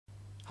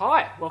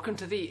Hi, welcome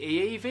to the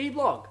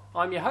EEVblog.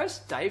 I'm your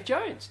host, Dave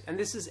Jones, and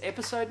this is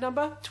episode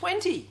number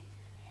 20.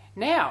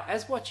 Now,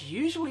 as what's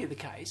usually the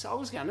case, I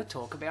was going to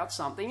talk about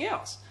something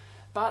else.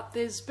 But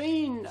there's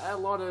been a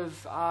lot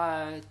of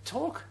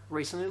talk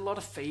recently, a lot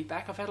of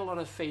feedback. I've had a lot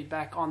of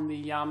feedback on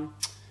the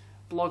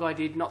blog I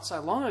did not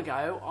so long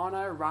ago on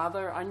a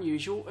rather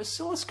unusual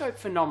oscilloscope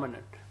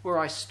phenomenon, where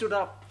I stood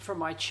up from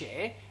my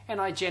chair and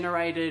I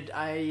generated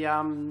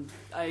a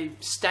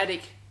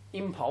static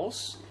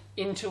impulse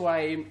into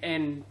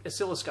an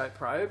oscilloscope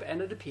probe, and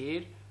it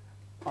appeared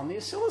on the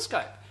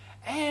oscilloscope.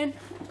 And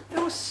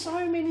there were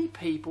so many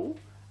people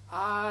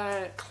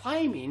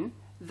claiming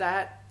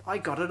that I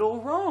got it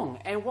all wrong.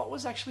 And what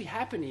was actually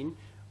happening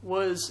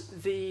was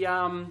the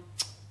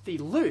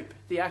loop,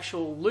 the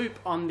actual loop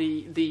on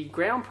the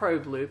ground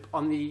probe loop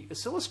on the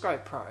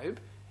oscilloscope probe,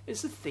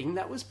 is the thing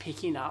that was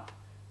picking up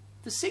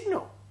the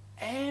signal.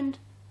 And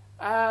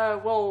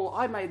well,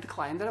 I made the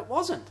claim that it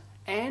wasn't,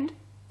 and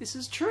this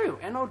is true,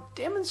 and I'll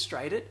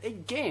demonstrate it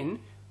again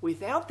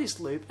without this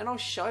loop, and I'll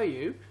show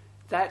you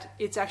that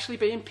it's actually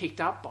being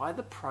picked up by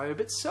the probe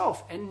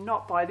itself and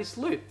not by this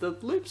loop. The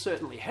loop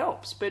certainly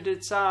helps, but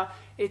it's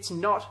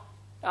not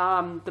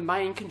the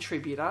main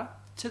contributor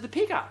to the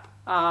pickup.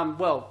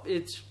 Well,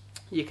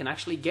 you can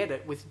actually get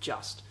it with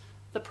just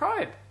the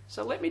probe.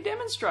 So let me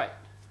demonstrate.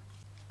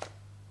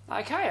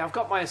 Okay, I've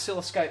got my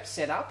oscilloscope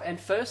set up, and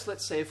first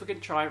let's see if we can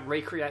try and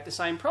recreate the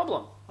same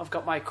problem. I've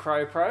got my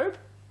crow probe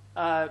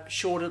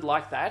shorted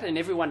like that, and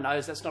everyone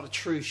knows that's not a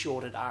true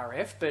shorted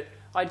RF, but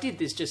I did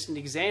this just an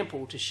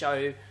example to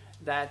show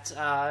that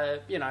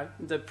you know,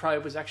 the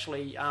probe was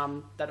actually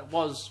that it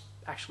was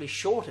actually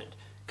shorted,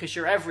 because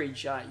your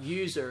average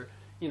user,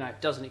 you know,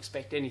 doesn't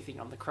expect anything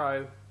on the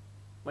crow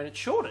when it's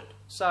shorted.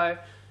 So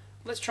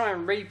let's try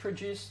and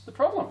reproduce the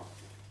problem.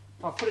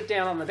 I'll put it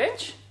down on the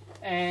bench,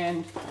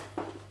 and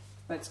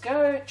let's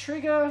go,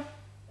 trigger,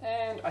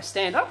 and I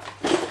stand up,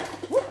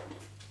 whoop,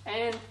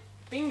 and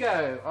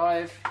bingo,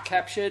 I've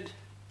captured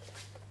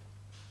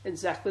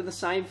exactly the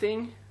same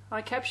thing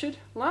I captured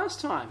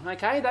last time.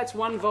 Okay, that's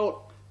 1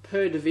 volt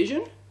per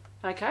division.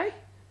 Okay,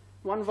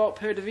 1 volt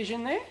per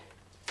division there.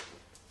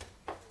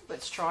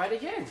 Let's try it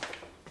again.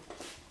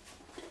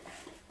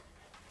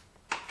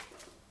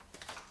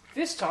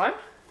 This time,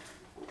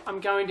 I'm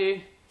going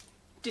to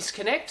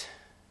disconnect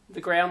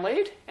the ground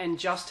lead and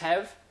just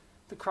have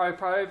the crow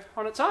probe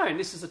on its own.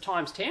 This is a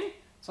times 10.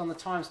 It's on the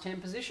times 10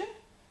 position.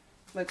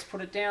 Let's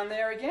put it down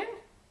there again,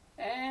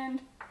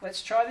 and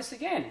let's try this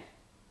again.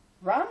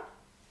 Run.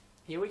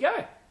 Here we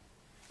go.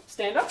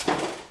 Stand up,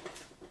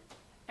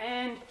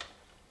 and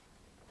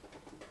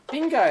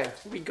bingo,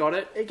 we got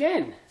it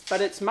again. But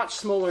it's much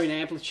smaller in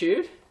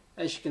amplitude,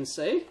 as you can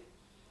see.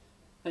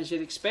 As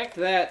you'd expect,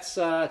 that's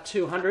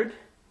 200.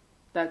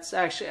 That's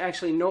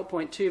actually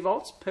 0.2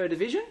 volts per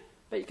division,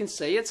 but you can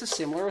see it's a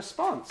similar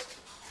response.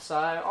 So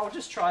I'll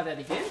just try that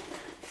again,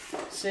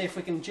 see if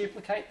we can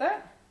duplicate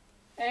that.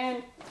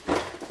 And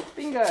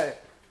bingo.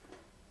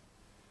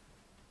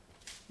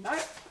 No.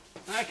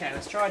 Okay,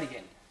 let's try it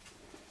again.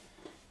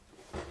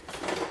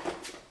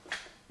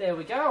 There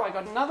we go, I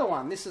got another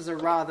one. This is a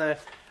rather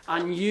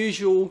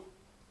unusual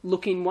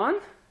looking one,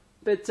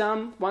 but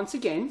once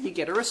again, you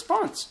get a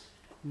response.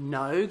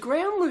 No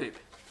ground loop.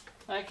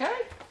 Okay,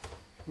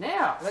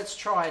 now let's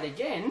try it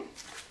again,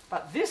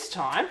 but this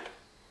time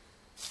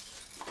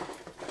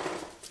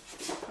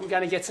I'm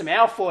going to get some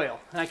alfoil,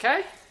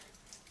 okay?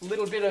 A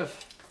little bit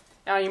of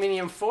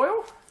aluminium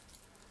foil.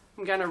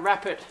 I'm going to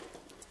wrap it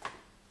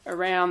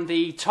around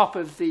the top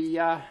of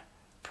the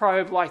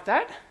probe like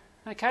that.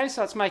 Okay,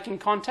 so it's making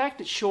contact,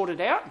 it's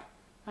shorted out.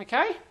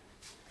 Okay,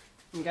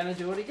 I'm going to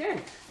do it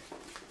again.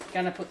 I'm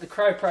going to put the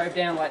crow probe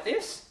down like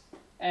this,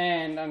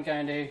 and I'm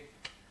going to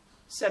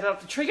set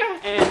up the trigger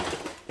and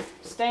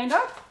stand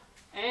up,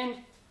 and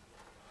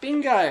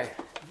bingo,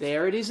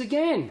 there it is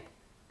again,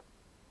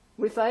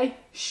 with a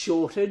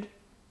shorted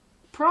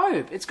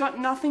probe. It's got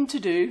nothing to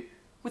do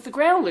with the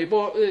ground loop,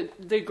 or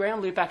the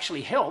ground loop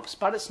actually helps,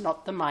 but it's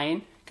not the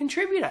main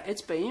contributor.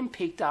 It's being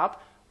picked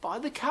up by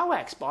the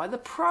coax, by the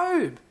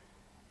probe.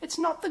 It's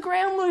not the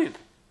ground loop.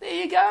 There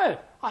you go.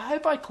 I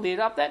hope I cleared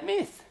up that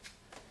myth.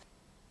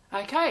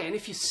 Okay, and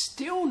if you're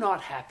still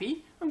not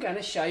happy, I'm going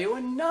to show you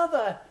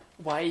another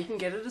way you can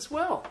get it as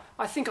well.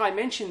 I think I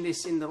mentioned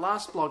this in the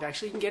last blog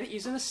actually. You can get it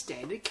using a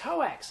standard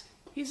coax.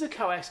 Here's a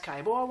coax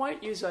cable. I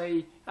won't use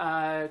a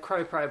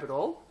crow probe at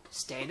all.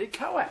 Standard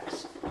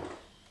coax.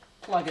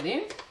 Plug it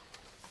in.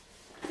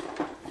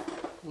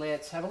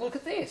 Let's have a look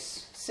at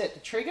this. Set the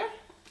trigger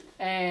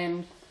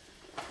and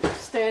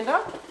stand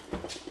up,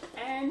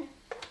 and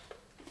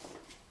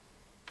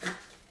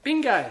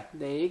bingo,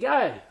 there you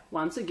go.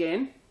 Once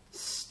again,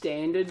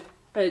 standard,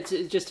 it's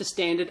just a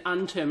standard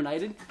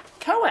unterminated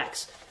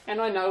coax. And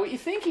I know what you're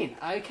thinking.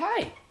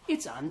 Okay,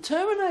 it's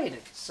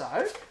unterminated.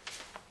 So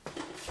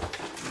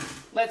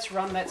let's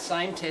run that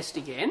same test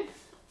again,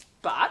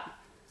 but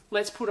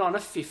let's put on a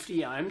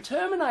 50 ohm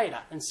terminator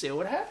and see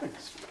what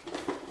happens.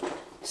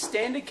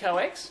 Standard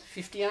coax,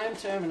 50 ohm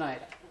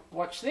terminator.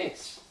 Watch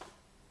this.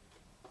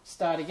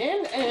 Start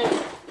again,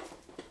 and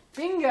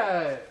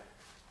Bingo!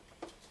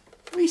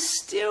 We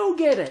still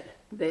get it.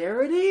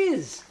 There it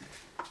is.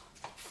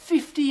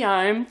 50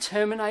 ohm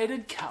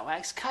terminated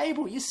coax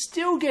cable. You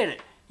still get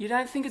it. You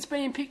don't think it's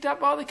being picked up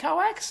by the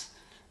coax?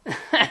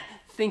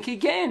 Think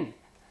again.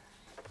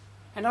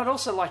 And I'd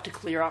also like to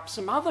clear up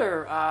some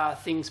other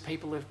things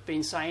people have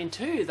been saying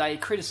too. They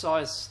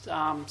criticised,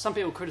 some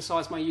people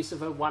criticised my use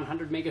of a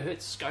 100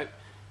 megahertz scope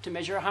to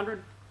measure a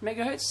 100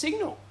 megahertz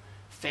signal.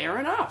 Fair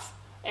enough.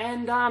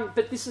 And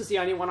but this is the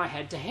only one I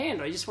had to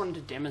hand. I just wanted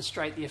to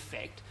demonstrate the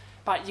effect.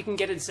 But you can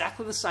get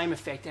exactly the same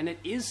effect, and it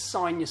is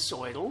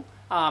sinusoidal.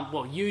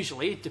 Well,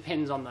 usually it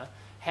depends on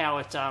how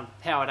it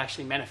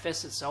actually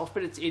manifests itself,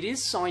 but it is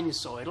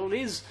sinusoidal.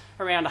 It is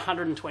around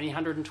 120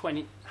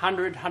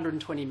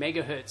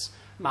 megahertz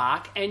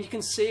mark, and you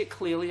can see it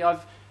clearly.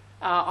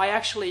 I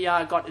actually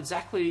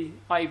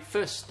I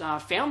first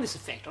found this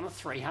effect on a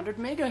 300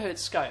 megahertz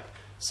scope.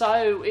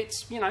 So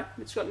it's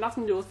got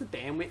nothing to do with the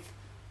bandwidth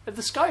of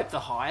the scope.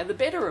 The higher the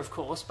better, of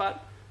course,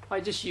 but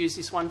I just use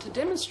this one to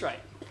demonstrate.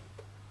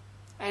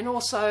 And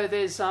also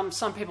there's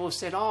some people have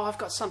said, oh, I've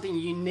got something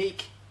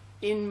unique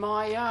in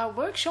my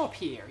workshop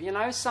here,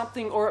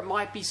 something, or it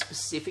might be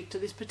specific to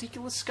this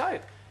particular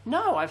scope.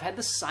 No, I've had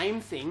the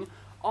same thing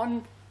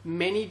on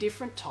many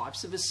different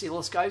types of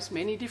oscilloscopes,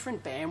 many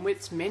different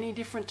bandwidths, many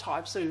different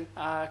types of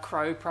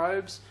crow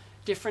probes,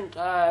 different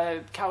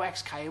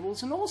coax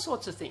cables, and all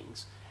sorts of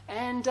things.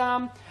 And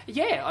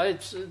yeah,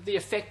 the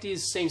effect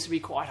seems to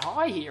be quite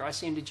high here. I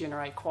seem to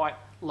generate quite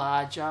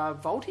large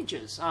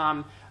voltages.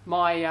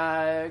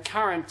 My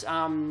current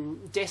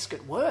desk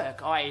at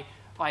work, I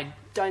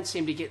don't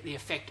seem to get the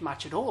effect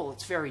much at all.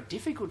 It's very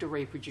difficult to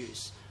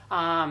reproduce.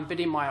 But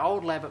in my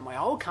old lab at my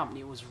old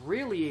company, it was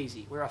really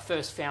easy, where I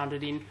first found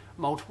it in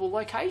multiple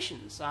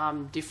locations,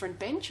 different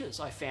benches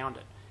I found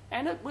it.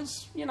 And it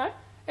was,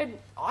 and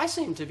I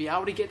seem to be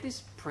able to get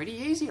this pretty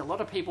easy. A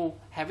lot of people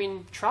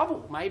having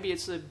trouble. Maybe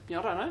it's I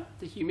don't know,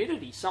 the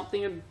humidity,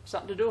 something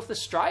to do with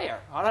Australia.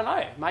 I don't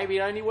know. Maybe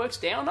it only works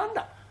down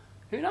under.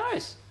 Who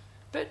knows?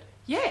 But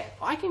yeah,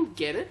 I can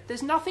get it.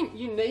 There's nothing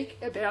unique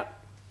about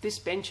this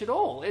bench at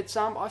all. It's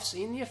I've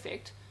seen the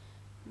effect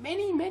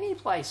many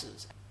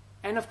places.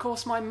 And of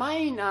course, my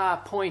main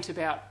point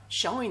about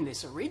showing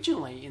this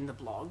originally in the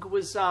blog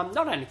was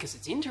not only because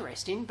it's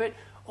interesting, but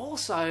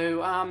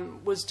also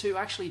was to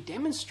actually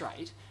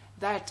demonstrate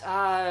that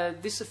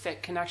this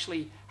effect can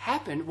actually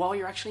happen while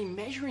you're actually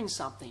measuring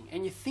something,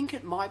 and you think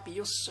it might be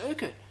your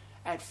circuit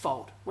at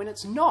fault when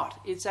it's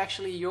not. It's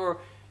actually your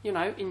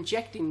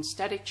injecting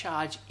static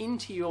charge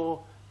into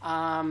your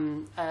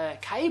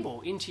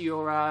cable, into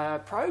your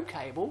probe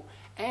cable,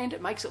 and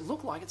it makes it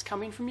look like it's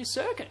coming from your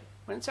circuit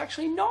when it's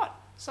actually not.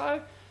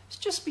 So it's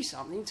just be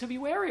something to be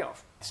wary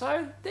of.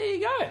 So there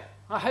you go.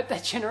 I hope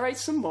that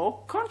generates some more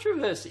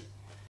controversy.